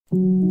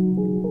Racing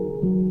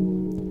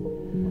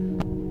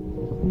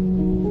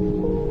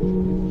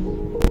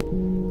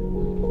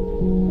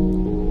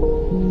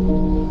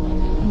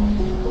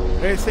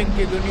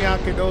की दुनिया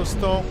के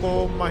दोस्तों को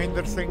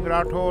महेंद्र सिंह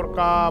राठौर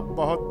का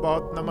बहुत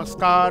बहुत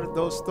नमस्कार।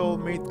 दोस्तों,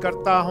 उम्मीद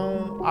करता हूं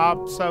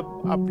आप सब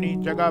अपनी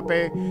जगह पे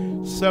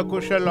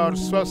सकुशल और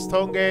स्वस्थ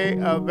होंगे।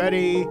 A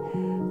very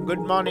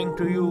good morning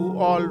to you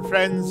all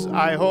friends.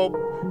 I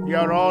hope you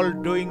are all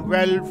doing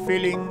well,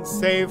 feeling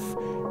safe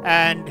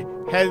and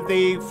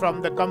healthy from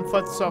the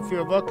comforts of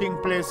your working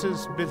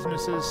places,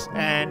 businesses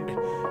and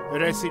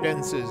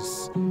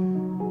residences.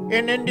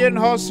 In Indian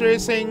horse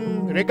racing,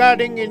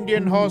 regarding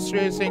Indian horse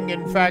racing,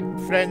 in fact,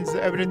 friends,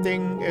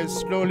 everything is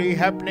slowly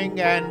happening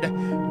and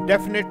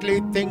definitely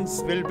things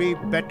will be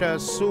better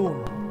soon.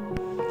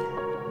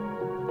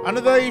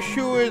 Another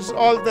issue is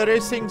all the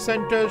racing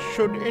centers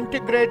should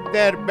integrate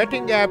their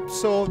betting app,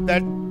 so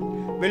that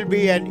will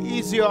be an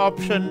easier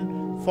option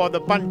for the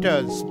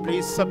punters.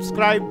 Please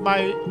subscribe my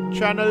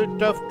channel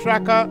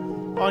Turftracker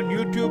on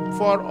YouTube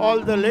for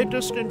all the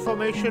latest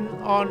information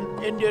on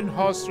Indian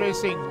horse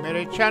racing.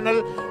 मेरे channel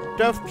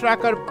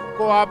Turftracker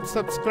को आप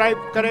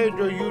subscribe करें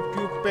जो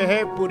YouTube पे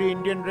है पूरी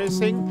Indian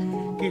racing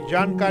की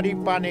जानकारी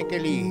पाने के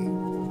लिए।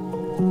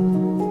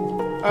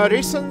 A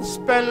recent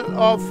spell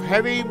of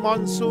heavy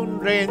monsoon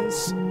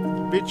rains,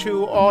 which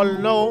you all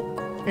know,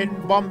 in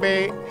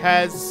Bombay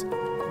has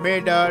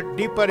made a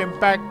deeper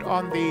impact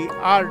on the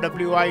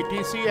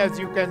RWITC. As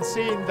you can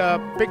see in the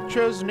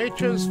pictures,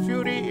 nature's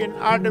fury in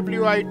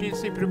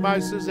RWITC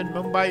premises in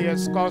Mumbai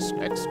has caused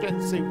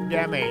extensive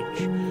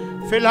damage.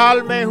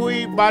 फिलहाल में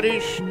हुई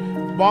बारिश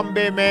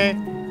बॉम्बे में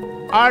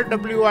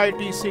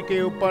RWITC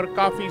के ऊपर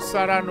काफी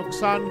सारा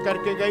नुकसान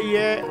करके गई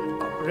है।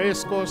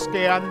 रेस कोर्स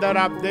के अंदर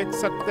आप देख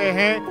सकते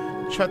हैं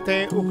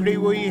छतें उखड़ी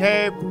हुई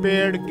है,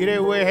 पेड़ गिरे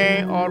हुए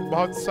हैं और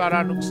बहुत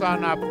सारा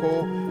नुकसान आपको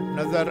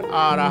नजर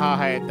आ रहा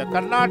है। The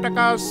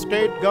Karnataka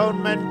state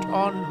government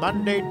on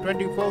Monday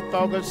 24th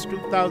August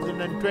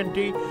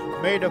 2020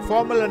 made a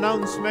formal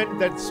announcement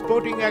that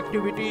sporting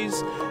activities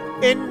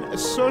in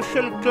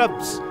social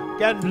clubs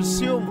can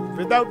resume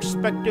without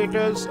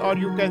spectators, or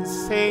you can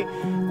say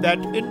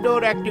that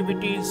indoor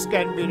activities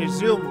can be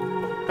resumed.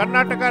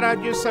 Karnataka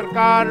राज्य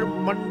सरकार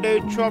Monday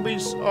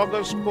 24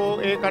 अगस्त को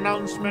एक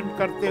announcement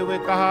करते हुए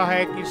कहा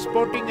है कि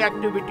sporting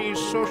activities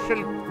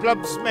social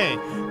clubs में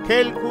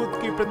खेल कूद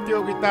की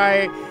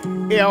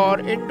प्रतियोगिताएं और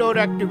इंडोर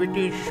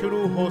एक्टिविटीज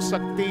शुरू हो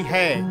सकती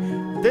है।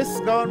 This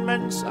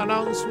governments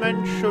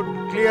announcement should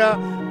clear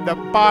the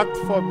path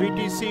for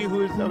BTC who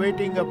is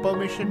awaiting a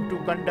permission to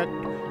conduct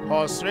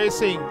horse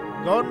racing.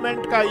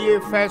 Government का ये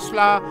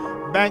फैसला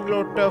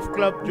बैंगलोर टर्फ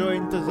क्लब जो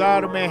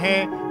इंतजार में है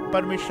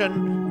परमिशन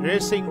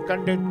रेसिंग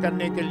कंडक्ट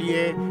करने के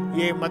लिए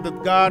ये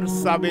मददगार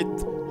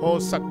साबित हो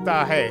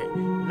सकता है।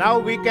 Now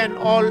we can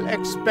all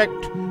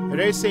expect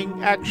racing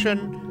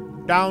action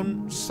down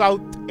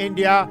South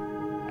India,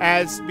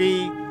 as we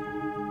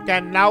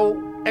can now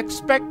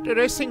expect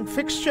racing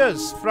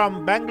fixtures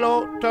from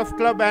Bangalore Turf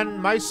Club and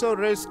Mysore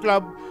Race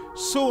Club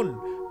soon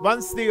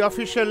once the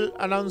official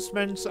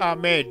announcements are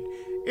made.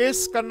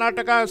 इस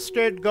Karnataka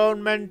state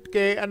government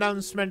के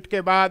announcement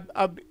के बाद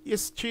अब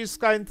इस चीज़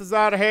का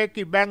इंतज़ार है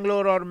कि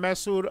बेंगलोर और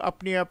मैसूर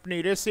अपनी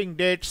अपनी रेसिंग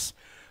डेट्स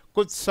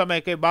कुछ समय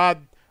के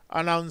बाद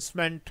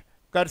अनाउंसमेंट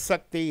कर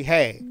सकती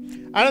है।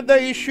 Another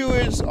issue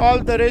is all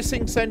the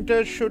racing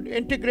centers should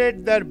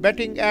integrate their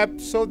betting app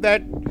so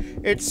that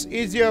it's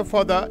easier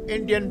for the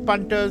Indian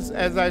punters,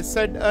 as I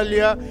said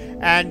earlier,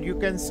 and you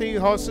can see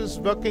horses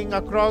working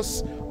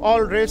across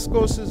all race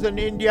courses in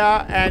India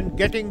and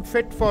getting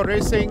fit for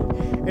racing.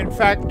 In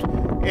fact,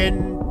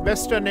 in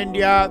Western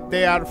India,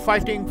 they are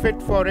fighting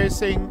fit for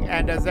racing,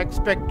 and as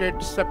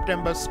expected,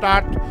 September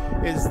start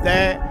is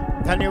there.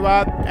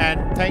 Dhanyawad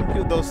and thank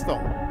you,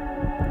 doston.